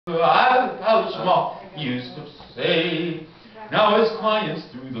I'll polish them off, he used to say. Now his clients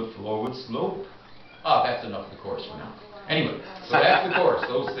through the floor would slope. Ah, that's enough of the chorus for now. Anyway, so that's the chorus,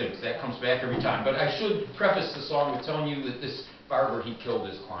 those things. That comes back every time. But I should preface the song with telling you that this barber, he killed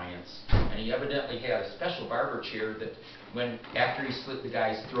his clients. And he evidently had a special barber chair that when, after he slit the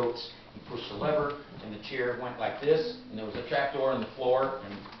guy's throats, he pushed the lever, and the chair went like this, and there was a trapdoor in the floor,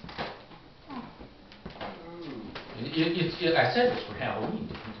 and I said it was for Halloween.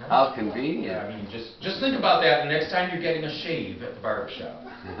 How convenient. Yeah, I mean, just think about that the next time you're getting a shave at the barber shop.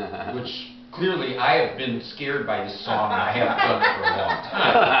 Which, clearly, I have been scared by this song, and I haven't done it for a long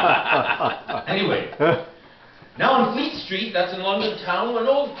time. Anyway, now in Fleet Street, that's in London town, when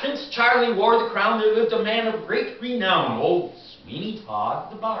old Prince Charlie wore the crown, there lived a man of great renown, old Sweeney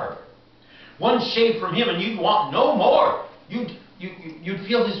Todd the barber. One shave from him, and you'd want no more. You'd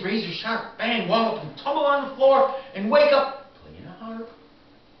feel his razor sharp, bang, wallop, and tumble on the floor, and wake up playing a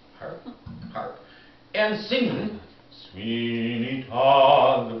harp, and singing, Sweeney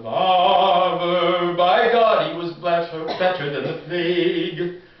Todd the barber, by God, he was better than the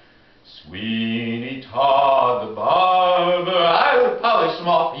plague. Sweeney Todd the barber, I would polish him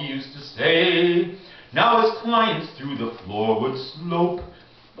off, he used to say. Now his clients through the floor would slope,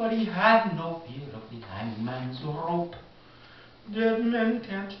 but he had no fear of the hangman's rope. Dead men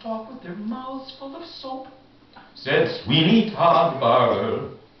can't talk with their mouths full of soap, said Sweeney Todd the barber.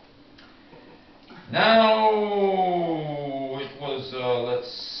 Now, it was,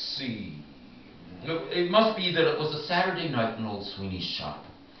 let's see, it must be that it was a Saturday night in old Sweeney's shop,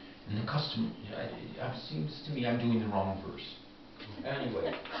 and the customer, it seems to me I'm doing the wrong verse.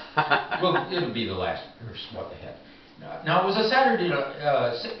 Anyway, well, it'll be the last verse, what the heck. Now, it was a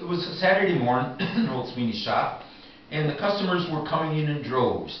Saturday morning in old Sweeney's shop, and the customers were coming in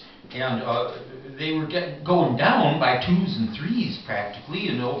droves, and they were going down by 2s and 3s practically,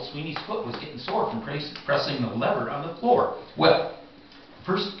 and old Sweeney's foot was getting sore from pressing the lever on the floor. Well,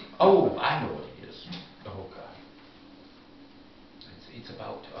 first, oh, I know what it is. Oh, God. It's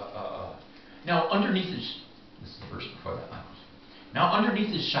about, now underneath his, this is the verse before that. Now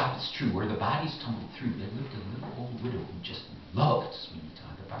underneath his shop, it's true, where the bodies tumbled through, there lived a little old widow who just loved Sweeney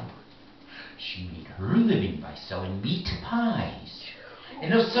Todd the barber. She made her living by selling meat pies.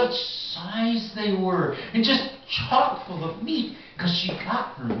 And of such size they were, and just chock full of meat, because she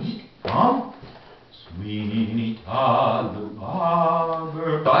got her meat from Sweeney Todd the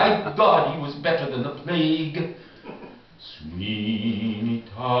barber. By God, he was better than the plague. Sweeney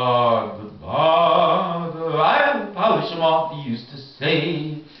Todd the barber, I'll polish him off, he used to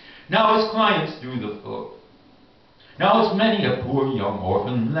say. Now his clients through the floor. Now it's many a poor young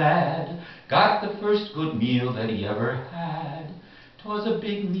orphan lad got the first good meal that he ever had. 'Twas a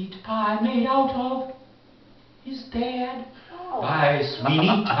big meat pie made out of his dad by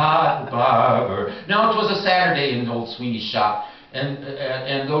Sweeney Todd the barber. Now it was a Saturday in old Sweeney's shop, and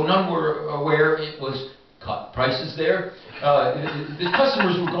though none were aware it was cut prices there, the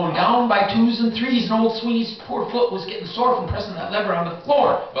customers were going down by 2s and 3s, and old Sweeney's poor foot was getting sore from pressing that lever on the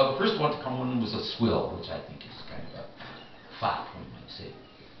floor. Well, the first one to come in was a swill, which I think is kind of a fop, one might say.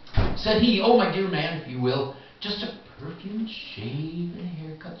 Said he, oh, my dear man, if you will, just a perfumed shave and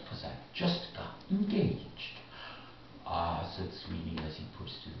haircut, because I've just got engaged. Ah, said Sweeney as he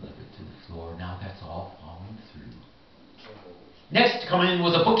pushed his lever to the floor, now that's all fallen through. Next to come in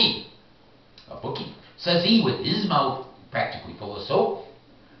was a bookie. A bookie, says he, with his mouth practically full of soap.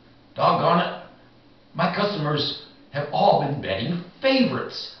 Doggone it, my customers have all been betting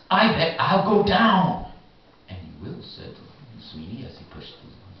favorites. I bet I'll go down. And he will, said Sweeney as he pushed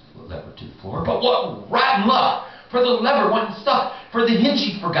the lever to the floor. But what rotten luck! For the lever went stuck, for the hinge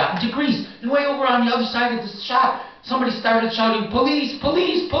he'd forgotten to grease. And way over on the other side of the shop, somebody started shouting, police,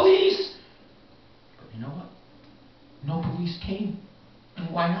 police, police! But you know what? No police came.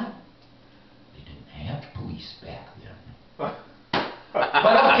 And why not? They didn't have police back then.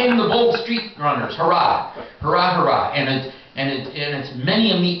 But up came the bold street runners, hurrah, hurrah, hurrah, and it's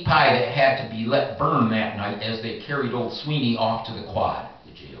many a meat pie that had to be let burn that night as they carried old Sweeney off to the quad,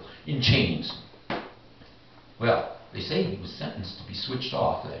 the jail, in chains. Well, they say he was sentenced to be switched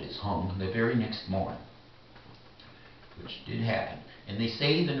off, that is, hung, the very next morning, which did happen. And they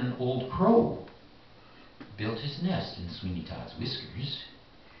say that an old crow built his nest in Sweeney Todd's whiskers,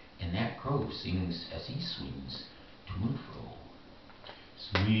 and that crow sings as he swings to and fro.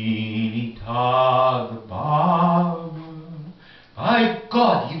 Sweeney Todd the barber, by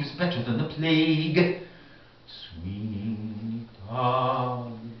God, he was better than the plague. Sweeney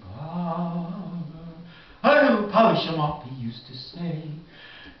Todd the barber, I'll polish him off, he used to say.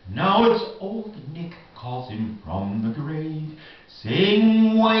 Now it's old Nick calls him from the grave,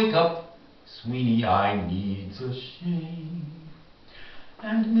 saying, "Wake up, Sweeney, I needs a shave."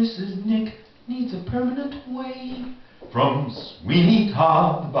 And Mrs. Nick needs a permanent wave from Sweeney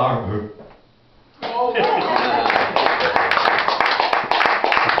Todd the barber.